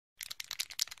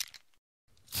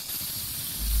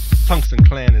Tungsten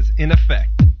Clan is in effect.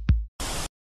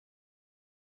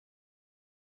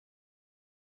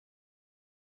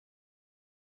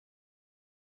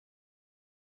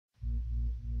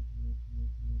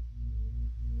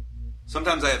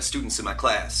 Sometimes I have students in my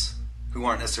class who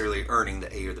aren't necessarily earning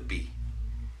the A or the B.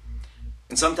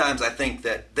 And sometimes I think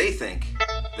that they think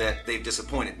that they've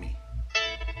disappointed me.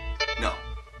 No.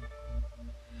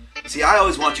 See, I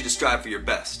always want you to strive for your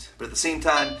best, but at the same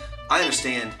time, I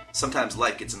understand sometimes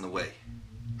life gets in the way.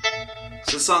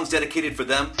 So this song's dedicated for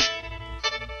them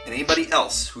and anybody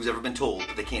else who's ever been told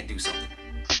that they can't do something.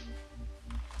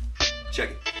 Check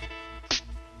it.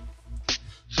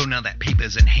 So now that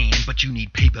paper's in hand, but you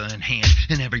need paper in hand.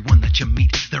 And everyone that you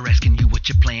meet, they're asking you what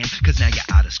you plan. Cause now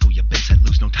you're out of school, you've been set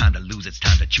loose, no time to lose. It's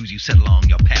time to choose, you set along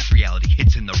your path. Reality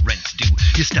hits and the rent's due.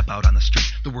 You step out on the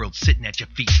street, the world's sitting at your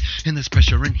feet. And there's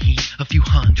pressure and heat, a few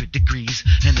 100 degrees.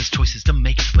 And there's choices to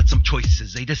make, but some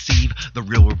choices they deceive. The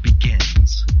real world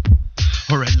begins.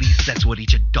 Or at least that's what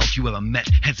each adult you ever met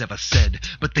has ever said.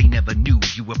 But they never knew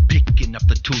you were picking up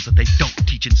the tools that they don't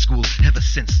teach in school ever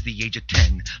since the age of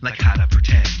 10. Like how to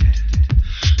pretend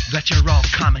that you're all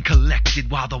calm and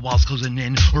collected while the wall's closing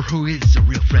in. Or who is a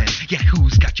real friend? Yeah,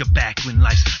 who's got your back when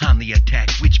life's on the attack?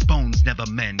 Which bones never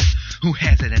mend? Who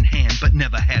has it in hand but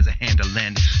never has a hand to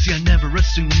lend? See, I never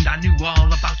assumed I knew all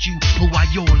about you, or why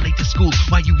you're late to school,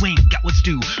 why you ain't got what's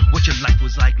due, what your life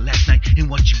was like last night and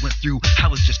what you went through. I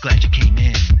was just glad you came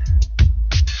in.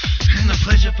 And the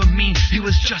pleasure for me, it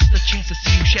was just a chance to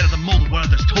see you shatter the mold where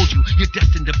others told you you're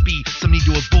destined to be. Some need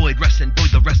to avoid rest and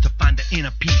void the rest to find the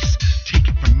inner peace. Take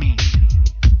it from me.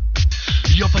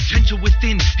 Your potential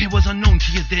within, it was unknown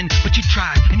to you then, but you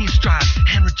tried and you strived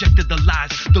and rejected the lies.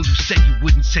 Those who said you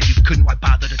wouldn't, said you couldn't, why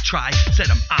bother to try? Set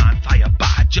them on fire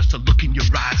by just a look in your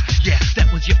eyes. Yeah,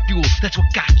 that was your fuel, that's what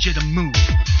got you to move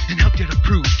and helped you to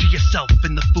prove to yourself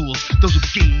and the fools, those who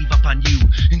gave up on you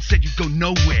and said you'd go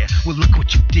nowhere. Well, look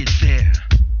what you did there.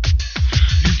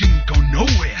 You didn't go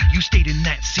nowhere, you stayed in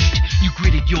that seat. You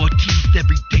gritted your teeth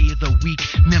every day of the week,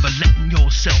 never letting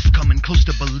yourself come in close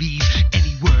to believe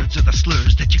any words or the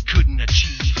slurs that you couldn't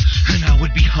achieve. And I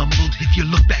would be humbled if you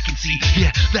look back and see,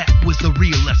 yeah, that was the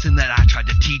real lesson that I tried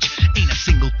to teach. Ain't a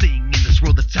single thing in this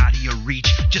world that's out of your reach.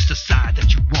 Just decide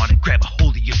that you want it, grab a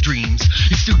hold of your dreams.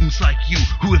 It's students like you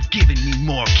who have given me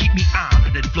more, keep me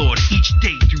honored and floored each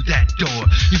day through that door.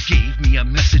 You gave me a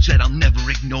message that I'll never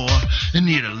ignore, and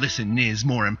here to listen is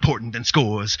more important than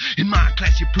scores. In my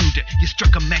class you proved it, you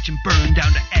struck a match and burned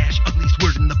down to ash. Ugliest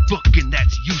word in the book, and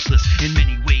that's useless. In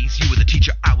many ways you were the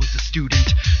teacher, I was the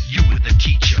student. You were the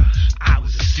teacher, I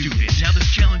was a student. Now there's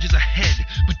challenges ahead,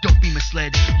 but don't be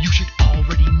misled. You should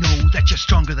already know that you're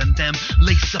stronger than them.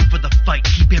 Lace up for the fight,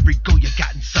 keep every goal you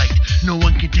got in sight. No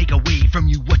one can take away from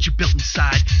you what you built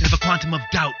inside. If a quantum of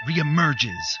doubt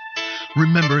reemerges,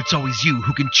 remember it's always you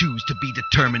who can choose to be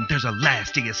determined. There's a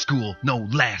last day of school, no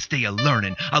last day of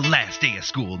learning. A last day of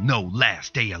school, no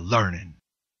last day of learning.